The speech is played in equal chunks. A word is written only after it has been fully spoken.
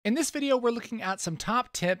In this video, we're looking at some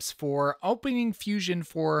top tips for opening Fusion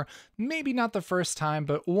for maybe not the first time,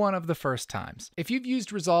 but one of the first times. If you've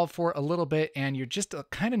used Resolve for a little bit and you're just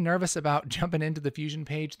kind of nervous about jumping into the Fusion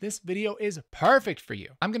page, this video is perfect for you.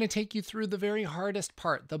 I'm going to take you through the very hardest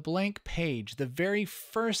part, the blank page, the very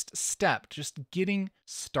first step, just getting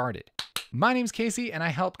started. My name's Casey and I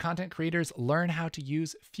help content creators learn how to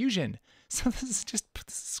use Fusion. So this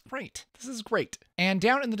is great. This is great. And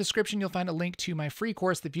down in the description, you'll find a link to my free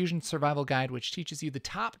course, the Fusion Survival Guide, which teaches you the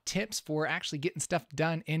top tips for actually getting stuff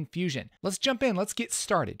done in Fusion. Let's jump in. Let's get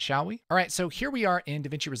started, shall we? All right, so here we are in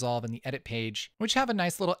DaVinci Resolve in the edit page, which have a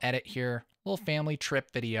nice little edit here. Little family trip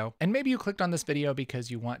video. And maybe you clicked on this video because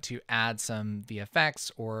you want to add some VFX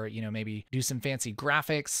or, maybe do some fancy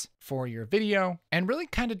graphics for your video. And really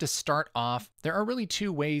kind of to start off, there are really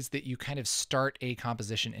two ways that you kind of start a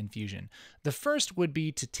composition in Fusion. The first would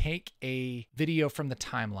be to take a video from the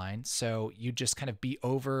timeline. So you just kind of be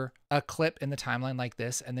over a clip in the timeline like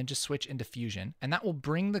this, and then just switch into Fusion. And that will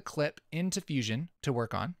bring the clip into Fusion to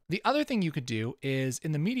work on. The other thing you could do is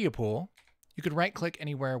in the media pool, you could right click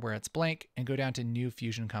anywhere where it's blank and go down to new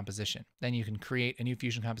Fusion composition. Then you can create a new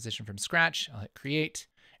Fusion composition from scratch. I'll hit create.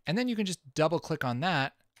 And then you can just double click on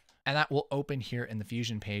that and that will open here in the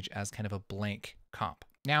Fusion page as kind of a blank comp.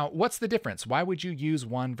 Now, what's the difference? Why would you use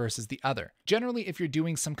one versus the other? Generally, if you're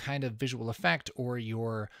doing some kind of visual effect or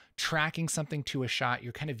you're tracking something to a shot,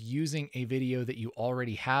 you're kind of using a video that you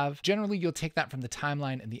already have. Generally, you'll take that from the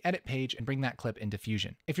timeline and the edit page and bring that clip into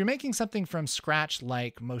Fusion. If you're making something from scratch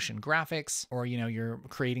like motion graphics, or you're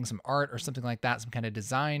creating some art or something like that, some kind of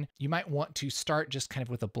design, you might want to start just kind of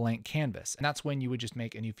with a blank canvas. And that's when you would just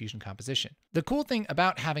make a new Fusion composition. The cool thing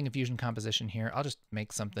about having a Fusion composition here, I'll just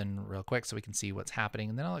make something real quick so we can see what's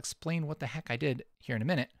happening, and then I'll explain what the heck I did here in a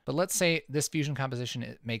minute. But let's say this Fusion composition,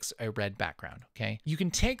 it makes a red background, okay? You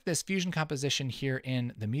can take this Fusion composition here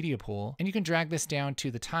in the media pool and you can drag this down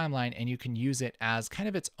to the timeline and you can use it as kind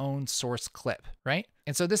of its own source clip, right?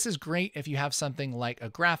 And so this is great if you have something like a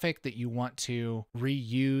graphic that you want to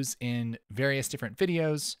reuse in various different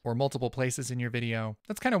videos or multiple places in your video.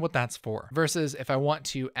 That's kind of what that's for. Versus if I want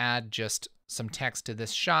to add just some text to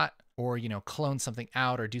this shot, or, clone something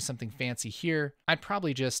out or do something fancy here, I'd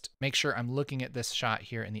probably just make sure I'm looking at this shot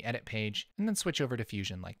here in the edit page and then switch over to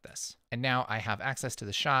Fusion like this. And now I have access to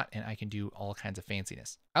the shot and I can do all kinds of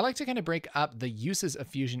fanciness. I like to kind of break up the uses of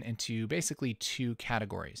Fusion into basically two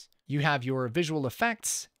categories. You have your visual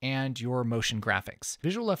effects and your motion graphics.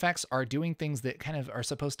 Visual effects are doing things that kind of are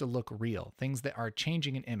supposed to look real, things that are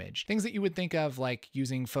changing an image, things that you would think of like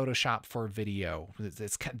using Photoshop for video.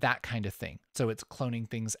 It's that kind of thing. So it's cloning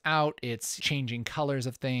things out, it's changing colors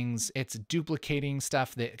of things, it's duplicating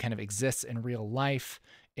stuff that kind of exists in real life.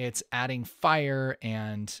 It's adding fire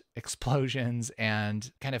and explosions and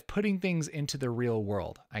kind of putting things into the real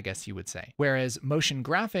world, I guess you would say. Whereas motion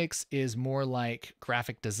graphics is more like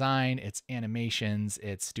graphic design, it's animations,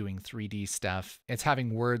 it's doing 3D stuff, it's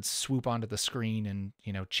having words swoop onto the screen and,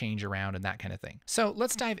 change around and that kind of thing. So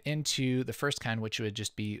let's dive into the first kind, which would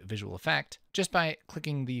just be visual effect, just by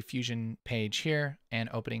clicking the Fusion page here and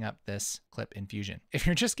opening up this clip in Fusion. If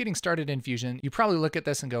you're just getting started in Fusion, you probably look at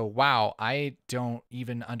this and go, wow, I don't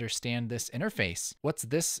even understand this interface. What's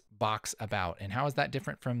this box about? And how is that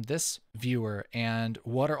different from this viewer? And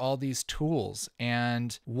what are all these tools?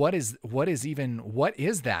 And what is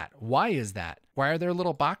that? Why is that? Why are there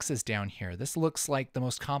little boxes down here? This looks like the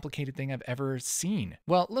most complicated thing I've ever seen.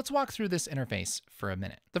 Well, let's walk through this interface for a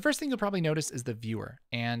minute. The first thing you'll probably notice is the viewer.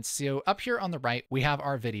 And so up here on the right, we have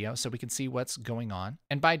our video so we can see what's going on.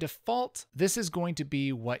 And by default, this is going to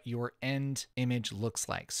be what your end image looks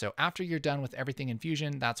like. So after you're done with everything in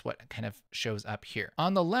Fusion, that's what kind of shows up here.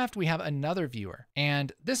 On the left, we have another viewer.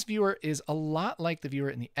 And this viewer is a lot like the viewer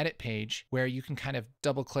in the edit page where you can kind of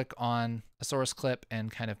double click on a source clip and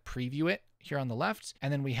kind of preview it here on the left.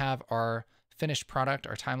 And then we have our finished product,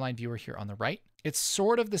 our timeline viewer here on the right. It's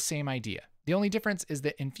sort of the same idea. The only difference is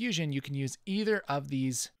that in Fusion, you can use either of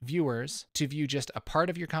these viewers to view just a part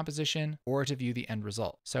of your composition or to view the end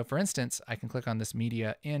result. So for instance, I can click on this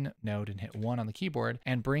media in node and hit 1 on the keyboard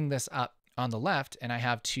and bring this up on the left, and I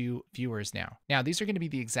have two viewers now. Now, these are going to be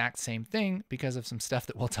the exact same thing because of some stuff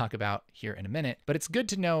that we'll talk about here in a minute, but it's good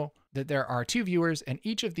to know that there are two viewers and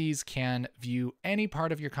each of these can view any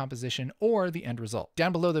part of your composition or the end result.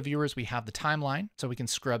 Down below the viewers, we have the timeline, so we can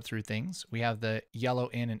scrub through things. We have the yellow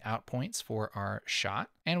in and out points for our shot.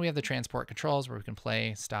 And we have the transport controls where we can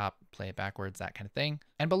play, stop, play it backwards, that kind of thing.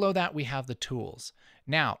 And below that, we have the tools.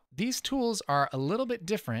 Now, these tools are a little bit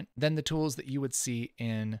different than the tools that you would see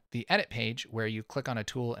in the edit page where you click on a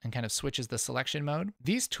tool and kind of switches the selection mode.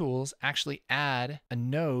 These tools actually add a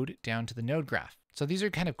node down to the node graph. So these are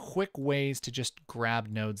kind of quick ways to just grab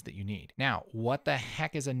nodes that you need. Now, what the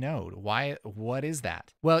heck is a node? What is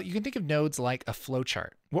that? Well, you can think of nodes like a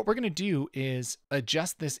flowchart. What we're going to do is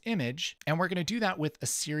adjust this image, and we're going to do that with a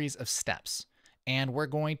series of steps. And we're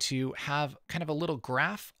going to have kind of a little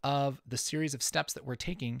graph of the series of steps that we're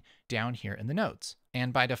taking down here in the nodes.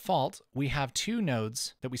 And by default, we have two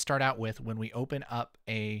nodes that we start out with when we open up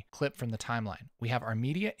a clip from the timeline. We have our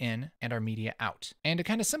media in and our media out. And to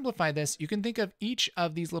kind of simplify this, you can think of each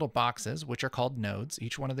of these little boxes, which are called nodes.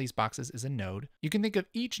 Each one of these boxes is a node. You can think of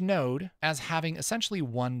each node as having essentially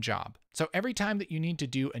one job. So every time that you need to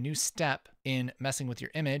do a new step in messing with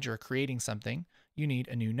your image or creating something, you need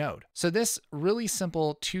a new node. So this really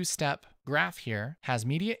simple two-step graph here has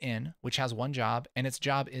media in, which has one job, and its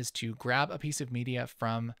job is to grab a piece of media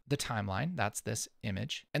from the timeline. That's this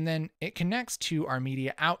image. And then it connects to our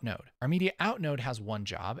media out node. Our media out node has one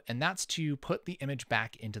job, and that's to put the image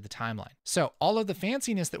back into the timeline. So all of the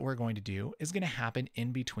fanciness that we're going to do is going to happen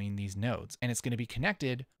in between these nodes, and it's going to be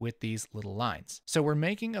connected with these little lines. So we're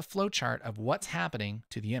making a flowchart of what's happening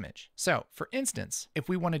to the image. So for instance, if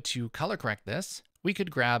we wanted to color correct this, we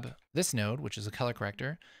could grab this node, which is a color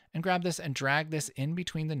corrector, and grab this and drag this in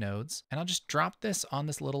between the nodes. And I'll just drop this on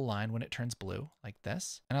this little line when it turns blue, like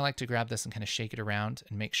this. And I like to grab this and kind of shake it around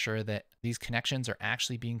and make sure that these connections are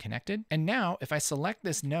actually being connected. And now if I select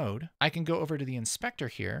this node, I can go over to the inspector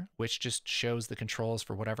here, which just shows the controls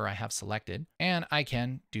for whatever I have selected. And I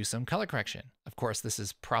can do some color correction. Of course, this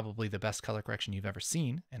is probably the best color correction you've ever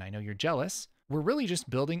seen, and I know you're jealous. We're really just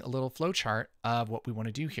building a little flowchart of what we want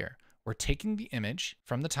to do here. We're taking the image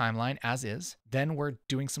from the timeline as is, then we're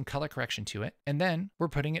doing some color correction to it, and then we're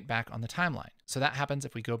putting it back on the timeline. So that happens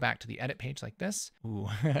if we go back to the edit page like this. Ooh,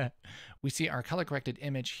 we see our color corrected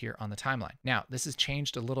image here on the timeline. Now, this has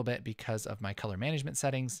changed a little bit because of my color management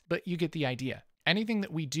settings, but you get the idea. Anything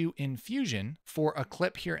that we do in Fusion for a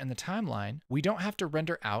clip here in the timeline, we don't have to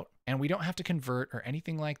render out and we don't have to convert or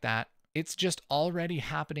anything like that. It's just already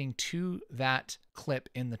happening to that clip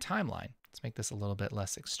in the timeline. Let's make this a little bit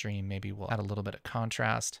less extreme. Maybe we'll add a little bit of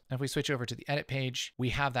contrast. And if we switch over to the edit page, we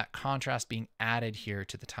have that contrast being added here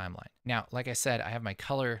to the timeline. Now, like I said, I have my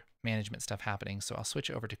color management stuff happening. So I'll switch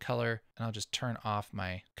over to color and I'll just turn off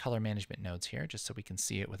my color management nodes here just so we can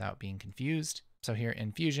see it without being confused. So here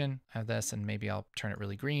in Fusion, I have this and maybe I'll turn it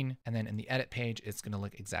really green. And then in the edit page, it's going to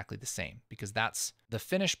look exactly the same because that's the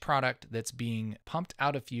finished product that's being pumped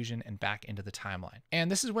out of Fusion and back into the timeline. And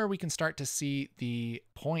this is where we can start to see the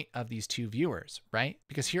point of these two viewers, right?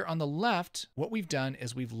 Because here on the left, what we've done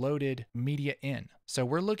is we've loaded media in. So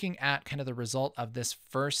we're looking at kind of the result of this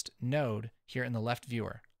first node here in the left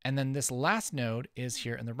viewer. And then this last node is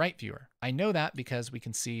here in the right viewer. I know that because we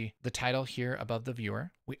can see the title here above the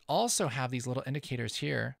viewer. We also have these little indicators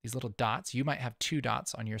here, these little dots. You might have 2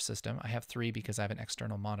 dots on your system. I have 3 because I have an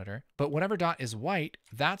external monitor. But whatever dot is white,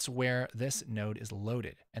 that's where this node is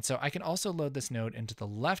loaded. And so I can also load this node into the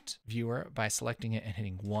left viewer by selecting it and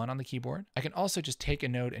hitting 1 on the keyboard. I can also just take a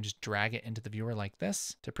node and just drag it into the viewer like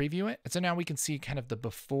this to preview it. And so now we can see kind of the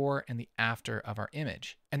before and the after of our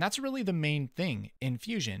image. And that's really the main thing in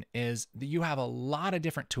Fusion is that you have a lot of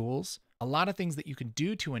different tools, a lot of things that you can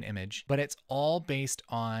do to an image, but it's all based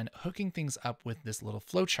on hooking things up with this little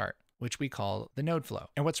flowchart, which we call the node flow.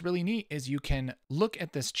 And what's really neat is you can look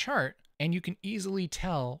at this chart and you can easily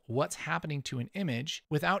tell what's happening to an image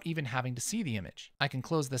without even having to see the image. I can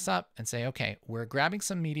close this up and say, okay, we're grabbing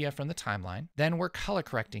some media from the timeline, then we're color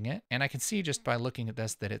correcting it. And I can see just by looking at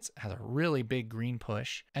this that it has a really big green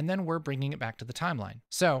push, and then we're bringing it back to the timeline.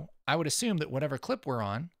 So I would assume that whatever clip we're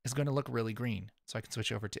on is going to look really green. So I can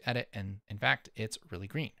switch over to edit and in fact, it's really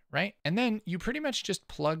green, right? And then you pretty much just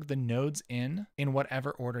plug the nodes in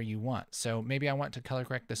whatever order you want. So maybe I want to color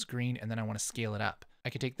correct this green and then I want to scale it up. I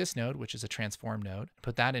could take this node, which is a transform node,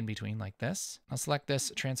 put that in between like this. I'll select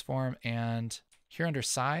this transform and here under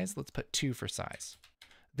size, let's put 2 for size.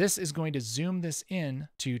 This is going to zoom this in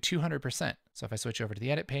to 200%. So if I switch over to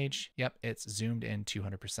the edit page, yep, it's zoomed in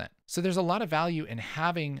 200%. So there's a lot of value in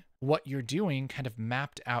having what you're doing kind of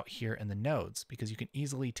mapped out here in the nodes because you can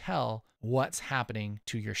easily tell what's happening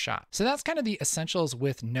to your shot. So that's kind of the essentials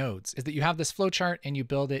with nodes is that you have this flowchart and you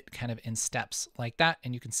build it kind of in steps like that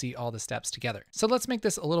and you can see all the steps together. So let's make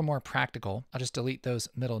this a little more practical. I'll just delete those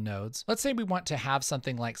middle nodes. Let's say we want to have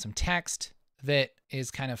something like some text that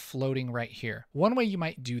is kind of floating right here. One way you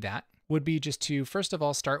might do that would be just to, first of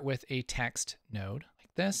all, start with a text node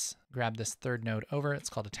like this, grab this third node over, it's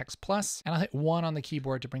called a text plus, and I'll hit 1 on the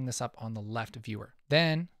keyboard to bring this up on the left viewer.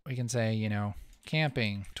 Then we can say, you know,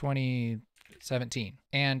 camping 2017.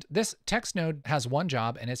 And this text node has one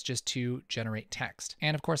job and it's just to generate text.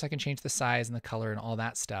 And of course I can change the size and the color and all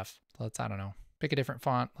that stuff. Let's, I don't know, Pick a different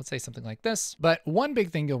font, let's say something like this. But one big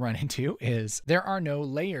thing you'll run into is there are no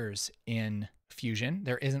layers in Fusion.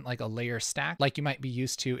 There isn't like a layer stack like you might be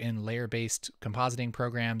used to in layer-based compositing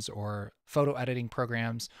programs or photo editing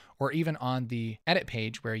programs, or even on the edit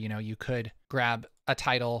page where, you could grab a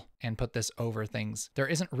title and put this over things. There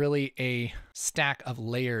isn't really a stack of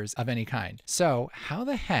layers of any kind. So how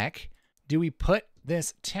the heck do we put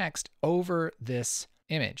this text over this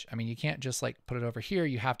image? I mean, you can't just like put it over here.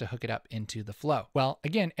 You have to hook it up into the flow. Well,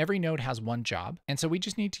 again, every node has one job. And so we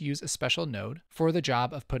just need to use a special node for the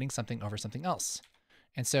job of putting something over something else.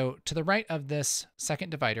 And so to the right of this second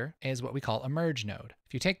divider is what we call a merge node.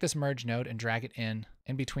 If you take this merge node and drag it in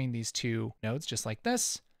between these two nodes, just like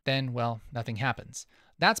this, then, well, nothing happens.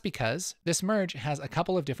 That's because this merge has a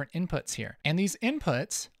couple of different inputs here, and these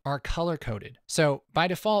inputs are color coded. So by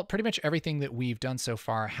default, pretty much everything that we've done so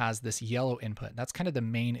far has this yellow input. That's kind of the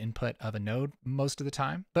main input of a node most of the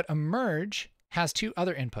time. But a merge has two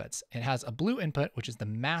other inputs. It has a blue input, which is the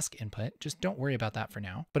mask input. Just don't worry about that for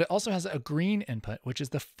now. But it also has a green input, which is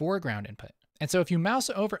the foreground input. And so if you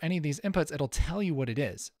mouse over any of these inputs, it'll tell you what it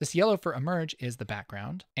is. This yellow for a merge is the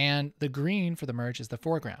background, and the green for the merge is the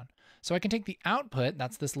foreground. So I can take the output,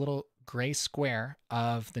 that's this little gray square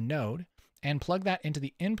of the node, and plug that into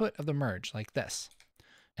the input of the merge like this.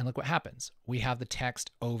 And look what happens. We have the text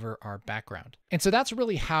over our background. And so that's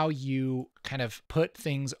really how you kind of put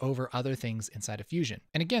things over other things inside of Fusion.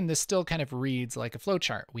 And again, this still kind of reads like a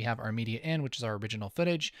flowchart. We have our media in, which is our original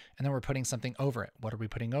footage, and then we're putting something over it. What are we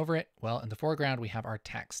putting over it? Well, in the foreground, we have our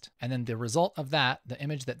text. And then the result of that, the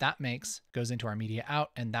image that makes, goes into our media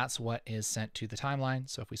out, and that's what is sent to the timeline.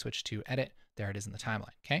 So if we switch to edit, there it is in the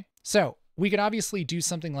timeline, okay? So we could obviously do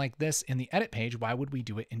something like this in the edit page. Why would we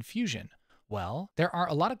do it in Fusion? Well, there are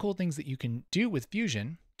a lot of cool things that you can do with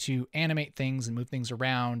Fusion to animate things and move things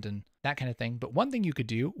around and that kind of thing. But one thing you could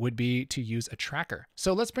do would be to use a tracker.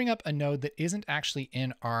 So let's bring up a node that isn't actually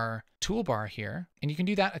in our toolbar here. And you can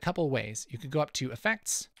do that a couple of ways. You could go up to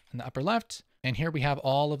Effects in the upper left. And here we have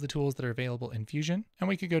all of the tools that are available in Fusion. And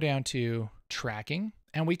we could go down to Tracking,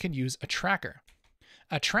 and we could use a tracker.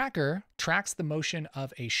 A tracker tracks the motion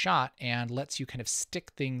of a shot and lets you kind of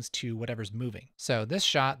stick things to whatever's moving. So this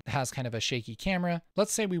shot has kind of a shaky camera.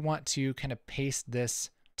 Let's say we want to kind of paste this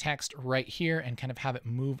text right here and kind of have it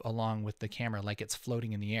move along with the camera like it's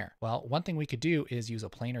floating in the air. Well, one thing we could do is use a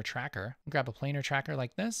planar tracker. Grab a planar tracker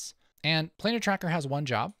like this, and planar tracker has one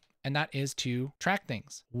job, and that is to track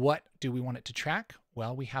things. What do we want it to track?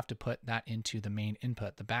 Well, we have to put that into the main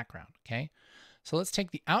input, the background, okay? So let's take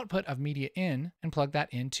the output of media in and plug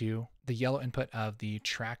that into the yellow input of the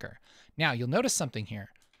tracker. Now you'll notice something here.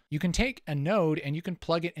 You can take a node and you can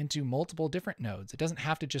plug it into multiple different nodes. It doesn't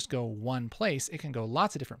have to just go one place. It can go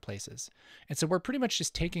lots of different places. And so we're pretty much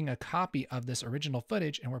just taking a copy of this original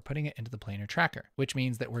footage and we're putting it into the planar tracker, which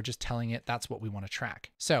means that we're just telling it that's what we want to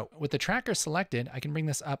track. So with the tracker selected, I can bring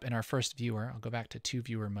this up in our first viewer. I'll go back to 2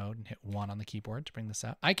 viewer mode and hit 1 on the keyboard to bring this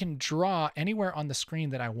up. I can draw anywhere on the screen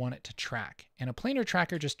that I want it to track. And a planar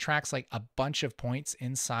tracker just tracks like a bunch of points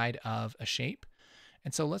inside of a shape.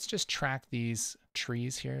 And so let's just track these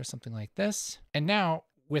trees here, something like this. And now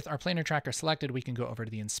with our planar tracker selected, we can go over to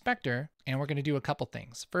the inspector and we're going to do a couple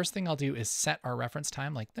things. First thing I'll do is set our reference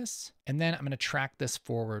time like this. And then I'm going to track this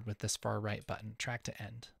forward with this far right button, track to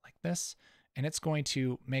end like this. And it's going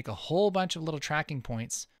to make a whole bunch of little tracking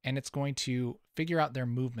points and it's going to figure out their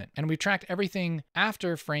movement. And we've tracked everything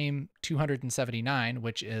after frame 279,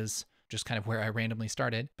 which is just kind of where I randomly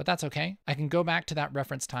started, but that's okay. I can go back to that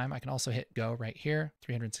reference time. I can also hit go right here,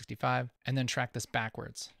 365, and then track this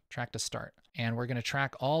backwards, track to start. And we're gonna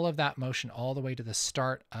track all of that motion all the way to the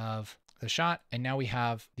start of the shot. And now we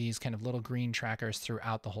have these kind of little green trackers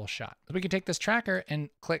throughout the whole shot. So we can take this tracker and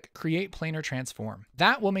click Create Planar Transform.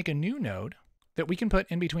 That will make a new node that we can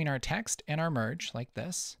put in between our text and our merge like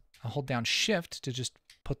this. I'll hold down Shift to just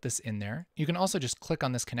put this in there. You can also just click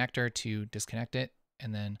on this connector to disconnect it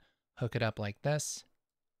and then hook it up like this.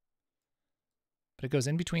 But it goes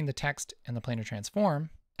in between the text and the planar transform.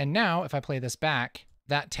 And now if I play this back,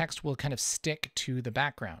 that text will kind of stick to the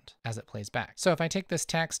background as it plays back. So if I take this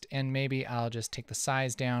text and maybe I'll just take the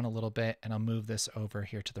size down a little bit and I'll move this over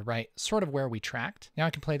here to the right, sort of where we tracked. Now I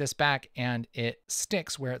can play this back and it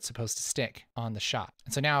sticks where it's supposed to stick on the shot.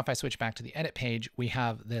 And so now if I switch back to the edit page, we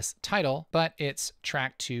have this title, but it's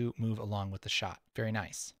tracked to move along with the shot. Very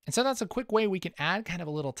nice. And so that's a quick way we can add kind of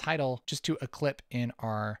a little title just to a clip in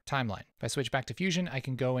our timeline. If I switch back to Fusion, I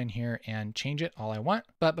can go in here and change it all I want.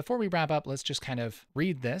 But before we wrap up, let's just kind of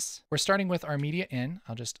read this. We're starting with our media in.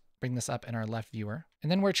 I'll just bring this up in our left viewer,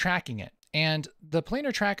 and then we're tracking it. And the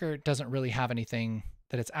planar tracker doesn't really have anything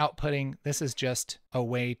that it's outputting. This is just a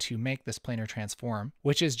way to make this planar transform,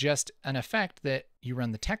 which is just an effect that you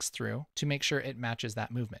run the text through to make sure it matches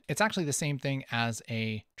that movement. It's actually the same thing as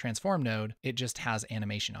a transform node. It just has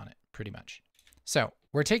animation on it, pretty much. So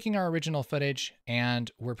we're taking our original footage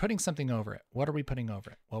and we're putting something over it. What are we putting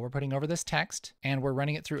over it? Well, we're putting over this text and we're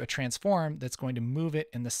running it through a transform that's going to move it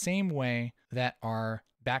in the same way that our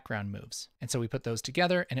background moves. And so we put those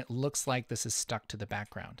together and it looks like this is stuck to the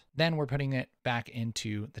background. Then we're putting it back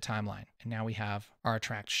into the timeline. And now we have our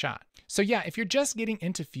tracked shot. So yeah, if you're just getting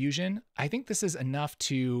into Fusion, I think this is enough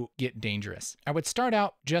to get dangerous. I would start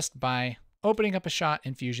out just by opening up a shot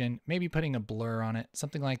in Fusion, maybe putting a blur on it,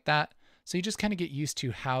 something like that. So you just kind of get used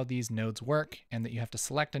to how these nodes work and that you have to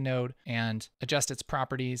select a node and adjust its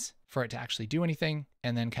properties for it to actually do anything,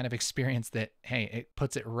 and then kind of experience that, hey, it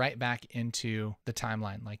puts it right back into the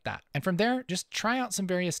timeline like that. And from there, just try out some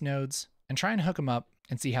various nodes and try and hook them up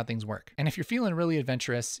and see how things work. And if you're feeling really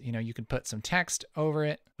adventurous, you can put some text over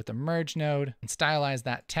it with a merge node and stylize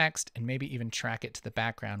that text and maybe even track it to the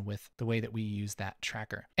background with the way that we use that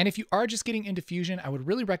tracker. And if you are just getting into Fusion, I would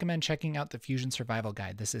really recommend checking out the Fusion Survival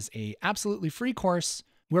Guide. This is a absolutely free course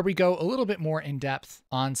where we go a little bit more in depth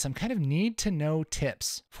on some kind of need to know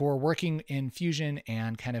tips for working in Fusion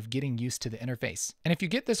and kind of getting used to the interface. And if you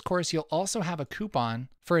get this course, you'll also have a coupon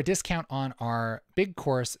for a discount on our big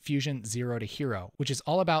course, Fusion 0 to Hero, which is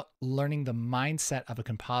all about learning the mindset of a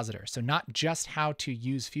compositor. So not just how to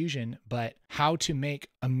use Fusion, but how to make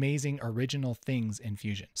amazing original things in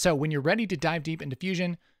Fusion. So when you're ready to dive deep into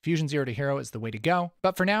Fusion, Fusion 0 to Hero is the way to go.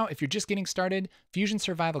 But for now, if you're just getting started, Fusion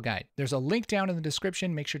Survival Guide. There's a link down in the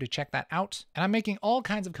description. Make sure to check that out. And I'm making all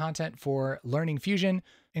kinds of content for learning Fusion,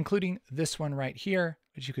 including this one right here,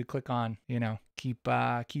 which you could click on, keep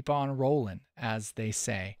on rolling, as they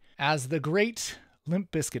say. As the great Limp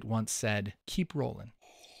Bizkit once said, keep rolling.